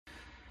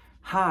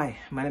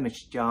Hi, my name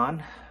is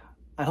John.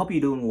 I hope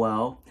you're doing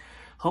well.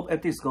 Hope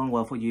everything's going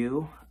well for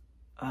you.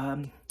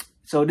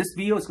 So this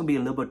video is going to be a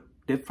little bit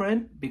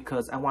different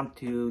because I want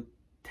to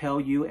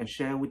tell you and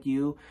share with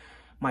you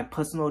my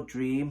personal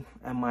dream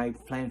and my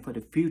plan for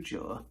the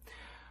future.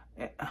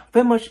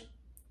 Very much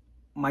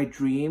my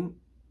dream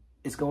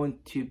is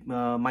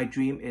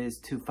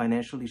to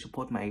financially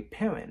support my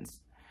parents.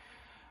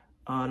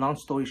 Long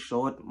story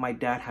short, my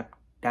dad had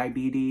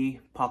diabetes,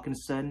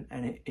 Parkinson,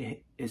 and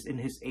he is in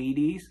his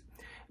 80s.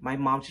 My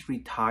mom just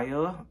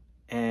retired,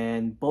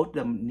 and both of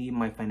them need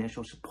my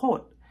financial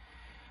support.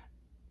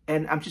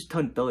 And I'm just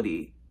turned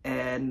 30,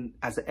 and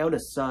as the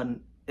eldest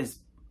son,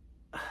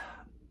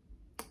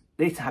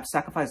 they have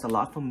sacrificed a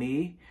lot for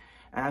me,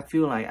 and I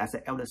feel like as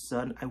the eldest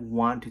son, I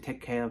want to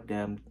take care of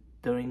them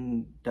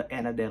during the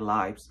end of their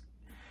lives.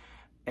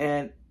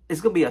 And it's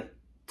gonna be a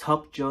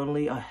tough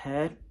journey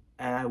ahead,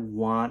 and I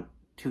want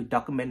to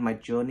document my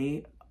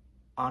journey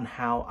on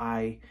how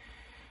I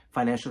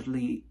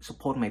financially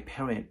support my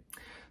parent.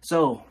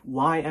 So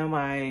why am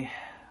I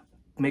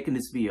making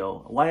this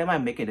video? Why am I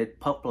making it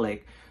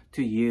public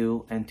to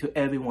you and to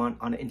everyone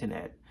on the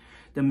internet?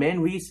 The main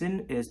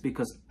reason is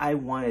because I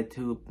wanted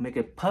to make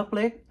it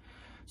public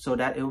so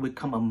that it will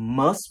become a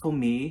must for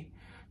me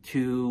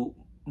to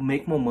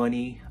make more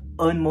money,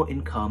 earn more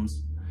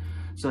incomes,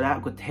 so that I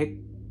could take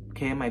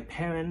care of my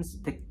parents,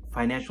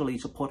 financially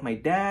support my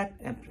dad,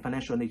 and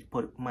financially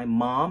support my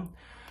mom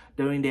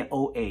during their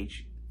old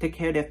age. Take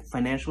care of them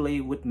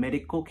financially with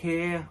medical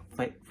care,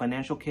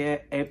 financial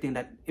care, everything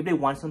that if they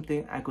want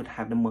something, I could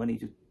have the money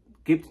to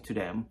give to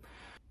them.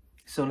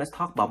 So let's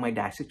talk about my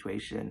dad's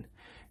situation.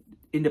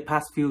 In the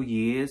past few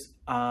years,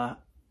 I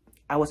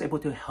was able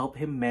to help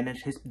him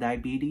manage his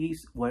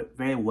diabetes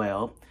very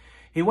well.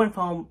 He went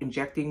from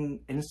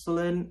injecting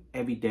insulin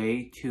every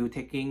day to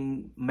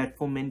taking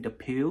metformin, the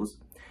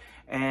pills.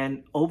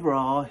 And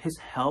overall, his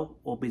health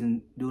has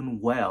been doing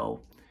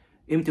well,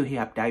 even though he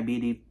had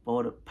diabetes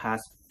for the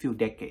past few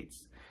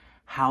decades.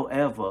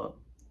 However,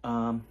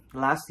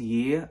 last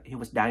year, he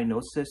was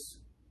diagnosed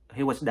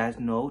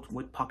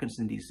with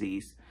Parkinson's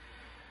disease.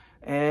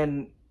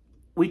 And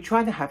we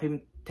tried to have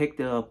him take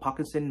the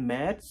Parkinson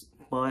meds,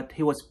 but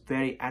he was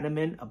very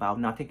adamant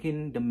about not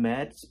taking the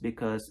meds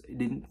because it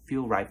didn't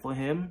feel right for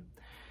him.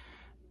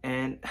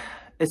 And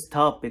it's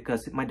tough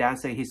because my dad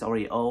said he's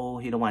already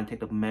old, he don't want to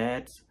take the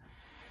meds.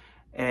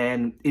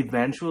 And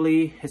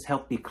eventually his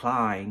health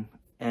declined.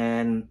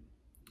 And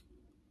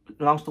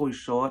long story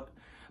short,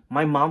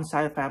 my mom's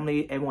side of the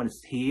family, everyone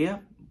is here,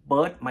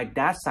 but my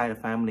dad's side of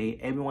the family,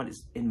 everyone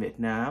is in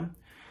Vietnam.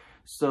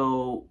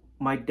 So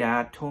my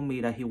dad told me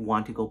that he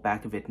wanted to go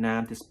back to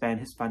Vietnam to spend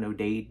his final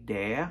day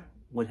there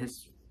with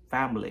his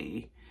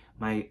family,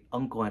 my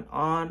uncle and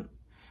aunt,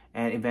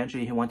 and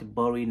eventually he wanted to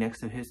bury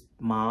next to his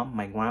mom,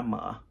 my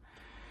grandma.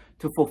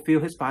 To fulfill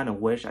his final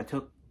wish, I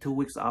took 2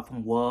 weeks off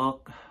from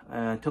work,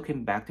 took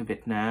him back to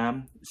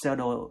Vietnam,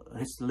 settled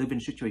his living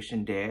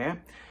situation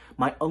there.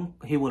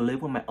 He will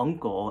live with my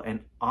uncle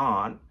and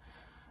aunt,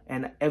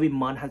 and every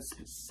month has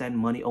sent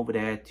money over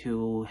there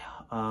to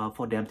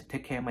for them to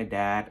take care of my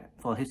dad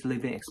for his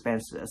living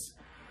expenses.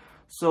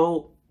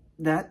 So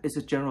that is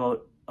a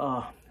general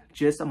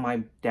gist of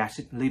my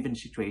dad's living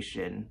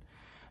situation,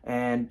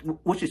 and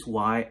which is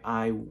why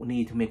I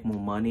need to make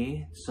more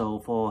money.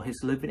 So for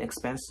his living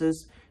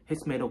expenses,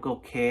 his medical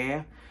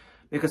care,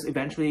 because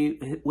eventually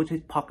with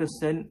his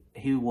Parkinson,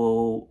 it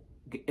will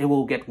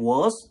get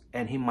worse,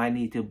 and he might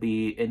need to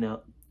be in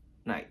a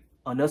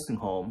nursing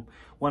home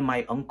when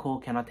my uncle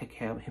cannot take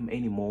care of him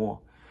anymore.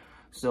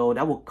 So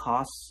that will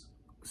cost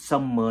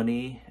some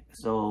money.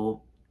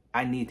 So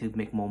I need to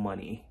make more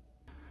money.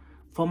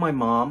 For my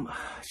mom,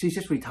 she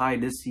just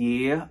retired this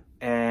year,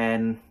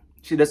 and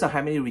she doesn't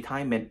have any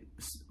retirement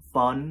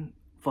fund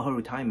for her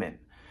retirement.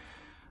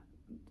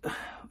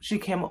 She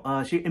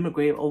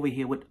immigrated over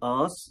here with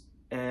us,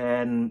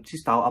 and she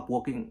started up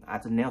working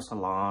at a nail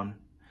salon,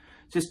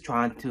 just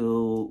trying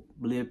to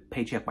live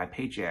paycheck by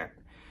paycheck.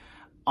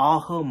 All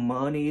her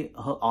money,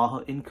 all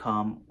her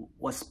income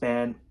was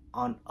spent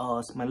on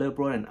us, my little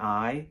brother and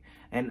I,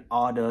 and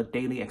all the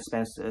daily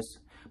expenses.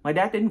 My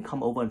dad didn't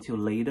come over until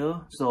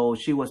later, so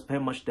she was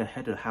pretty much the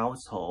head of the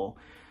household.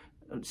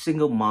 A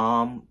single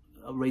mom,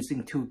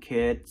 raising 2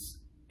 kids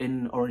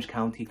in Orange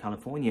County,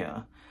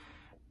 California.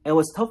 It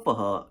was tough for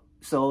her.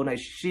 So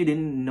she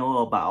didn't know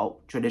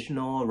about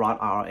traditional Roth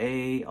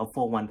IRA or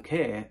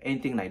 401k,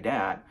 anything like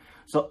that.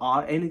 So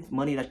any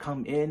money that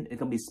come in is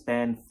gonna be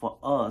spent for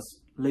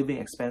us, living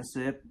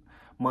expensive,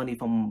 money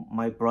from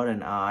my brother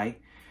and I.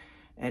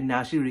 And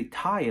now she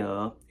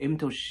retired, even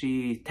though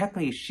she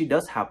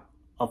does have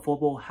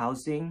affordable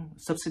housing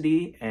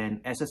subsidy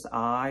and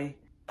SSI.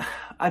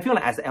 I feel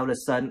like as the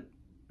eldest son,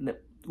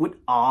 with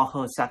all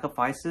her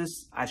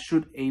sacrifices, I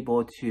should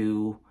able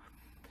to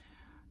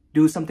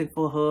do something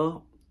for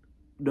her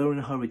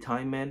during her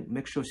retirement,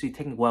 make sure she's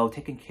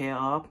taken care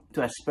of,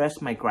 to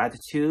express my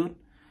gratitude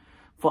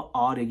for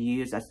all the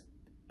years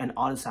and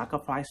all the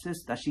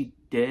sacrifices that she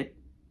did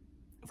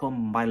for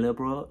my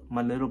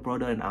little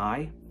brother and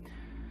I.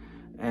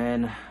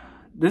 And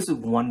This is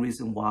one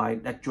reason why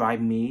that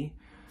drive me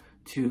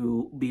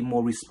to be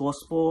more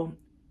responsible,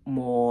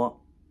 more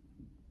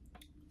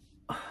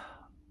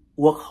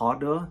work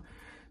harder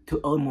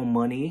to earn more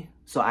money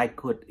so I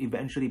could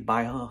eventually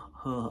buy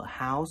her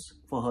house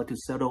for her to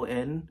settle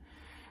in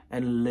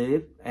and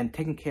live and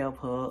taking care of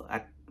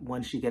her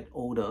when she gets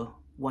older,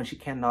 when she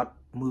cannot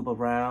move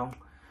around.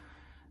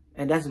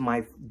 And that's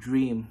my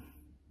dream.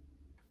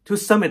 To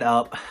sum it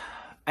up,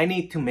 I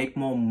need to make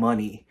more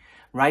money.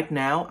 Right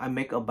now, I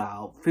make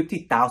about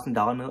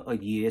 $50,000 a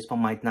year from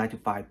my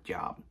 9-to-5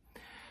 job.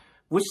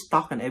 With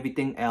stock and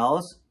everything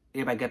else,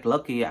 if I get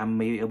lucky, I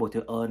may be able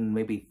to earn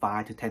maybe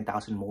 5 to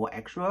 10,000 more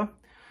extra.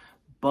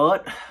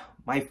 But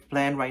my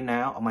plan right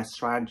now, or my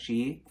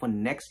strategy for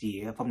next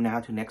year, from now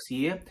to next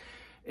year,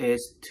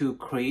 is to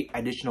create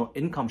additional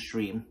income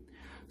stream.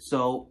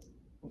 So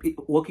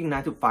working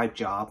 9-to-5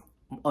 job,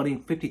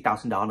 earning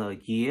 $50,000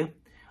 a year.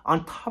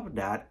 On top of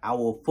that, I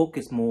will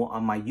focus more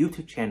on my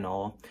YouTube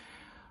channel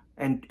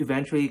and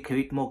eventually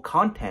create more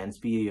content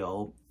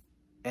video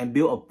and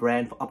build a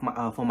brand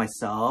for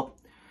myself.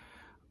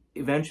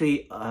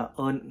 Eventually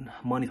earn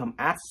money from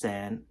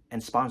AdSense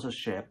and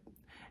sponsorship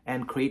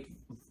and create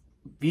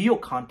video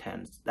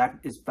content that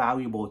is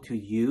valuable to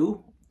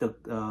you,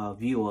 the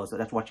viewers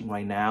that's watching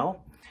right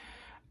now.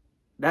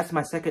 That's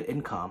my second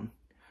income.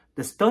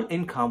 The third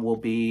income will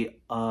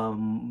be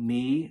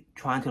me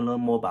trying to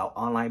learn more about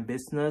online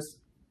business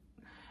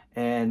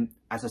and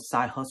as a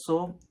side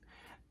hustle,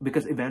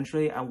 because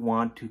eventually I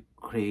want to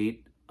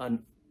create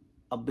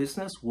a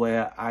business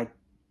where I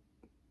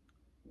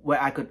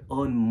could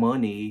earn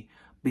money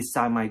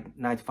beside my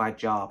 9-to-5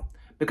 job.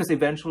 Because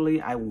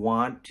eventually I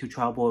want to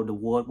travel the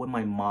world with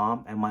my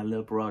mom and my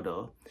little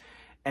brother.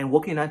 And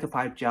working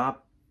 9-to-5 job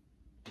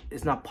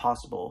is not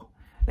possible.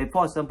 Like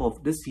for example,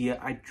 this year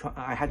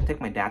I had to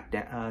take my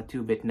dad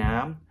to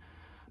Vietnam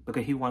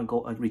because he want to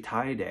go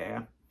retire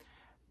there.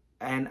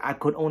 And I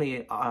could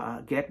only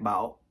get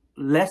about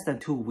less than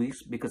 2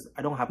 weeks because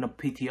I don't have enough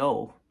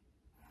PTO.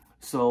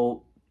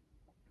 So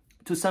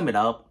to sum it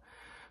up,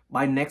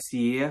 by next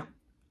year,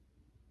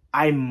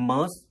 I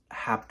must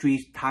have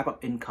 3 types of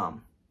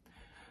income.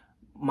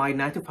 My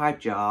 9-to-5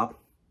 job,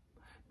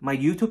 my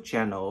YouTube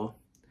channel,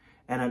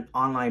 and an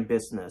online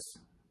business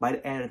by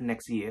the end of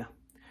next year.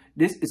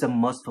 This is a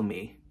must for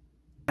me.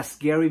 As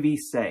Gary Vee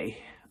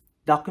say,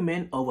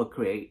 document over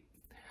create.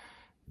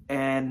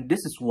 And this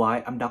is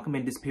why I'm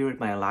documenting this period of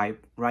my life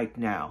right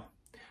now.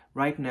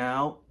 Right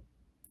now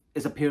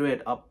is a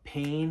period of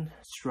pain,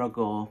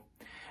 struggle,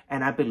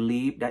 and I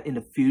believe that in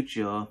the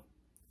future,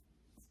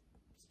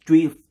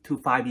 3 to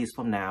 5 years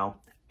from now,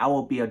 I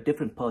will be a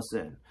different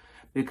person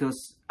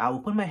because I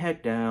will put my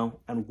head down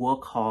and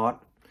work hard,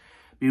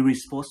 be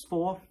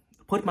resourceful,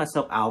 put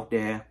myself out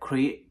there,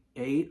 create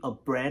a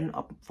brand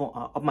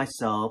of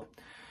myself,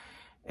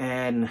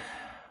 and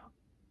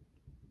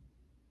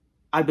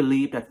I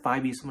believe that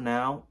 5 years from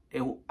now,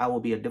 I will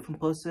be a different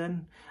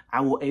person.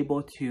 I will be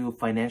able to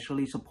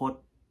financially support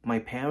my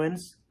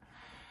parents.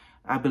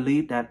 I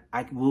believe that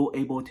I will be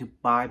able to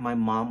buy my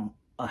mom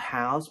a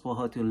house for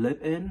her to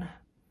live in.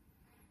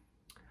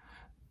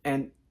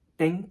 And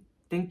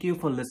thank you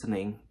for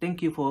listening.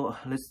 Thank you for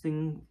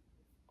listening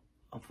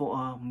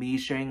for me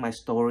sharing my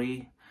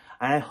story.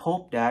 And I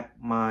hope that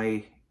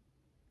my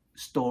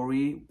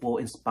story will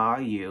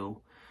inspire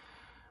you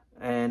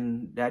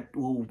and that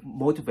will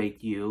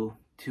motivate you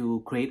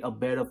to create a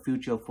better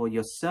future for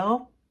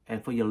yourself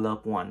and for your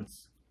loved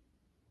ones.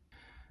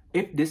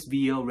 If this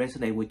video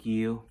resonates with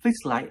you, please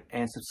like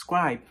and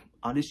subscribe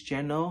on this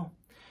channel.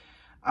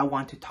 I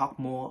want to talk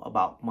more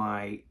about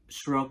my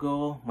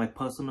struggle, my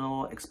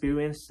personal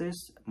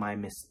experiences, my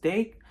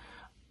mistake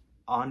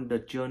on the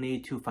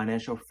journey to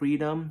financial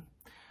freedom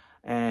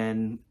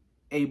and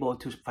able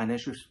to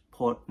financially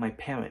support my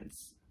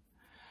parents.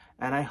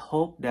 And I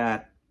hope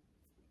that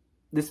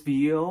this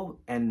video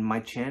and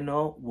my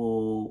channel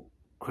will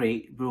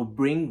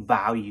bring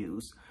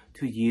values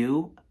to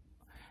you,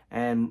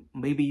 and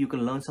maybe you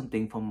can learn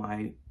something from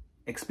my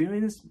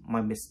experience,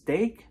 my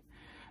mistake,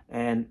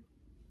 and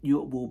you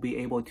will be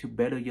able to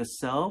better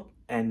yourself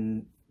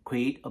and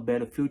create a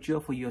better future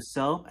for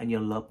yourself and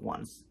your loved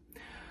ones.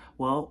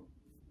 Well,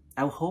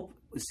 I hope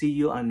to see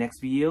you on the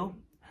next video.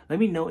 Let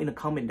me know in the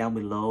comment down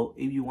below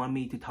if you want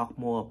me to talk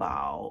more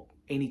about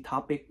any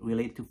topic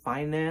related to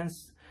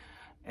finance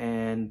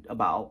and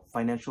about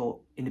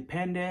financial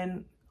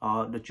independence,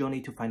 the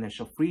journey to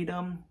financial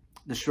freedom,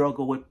 the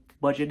struggle with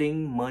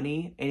budgeting,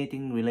 money,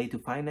 anything related to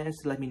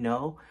finance. Let me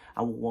know.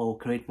 I will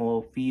create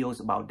more videos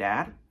about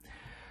that.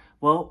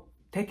 Well,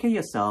 take care of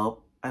yourself.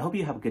 I hope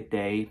you have a good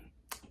day.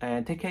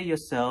 And take care of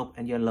yourself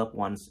and your loved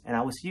ones. And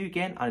I will see you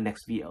again on the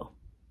next video.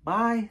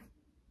 Bye.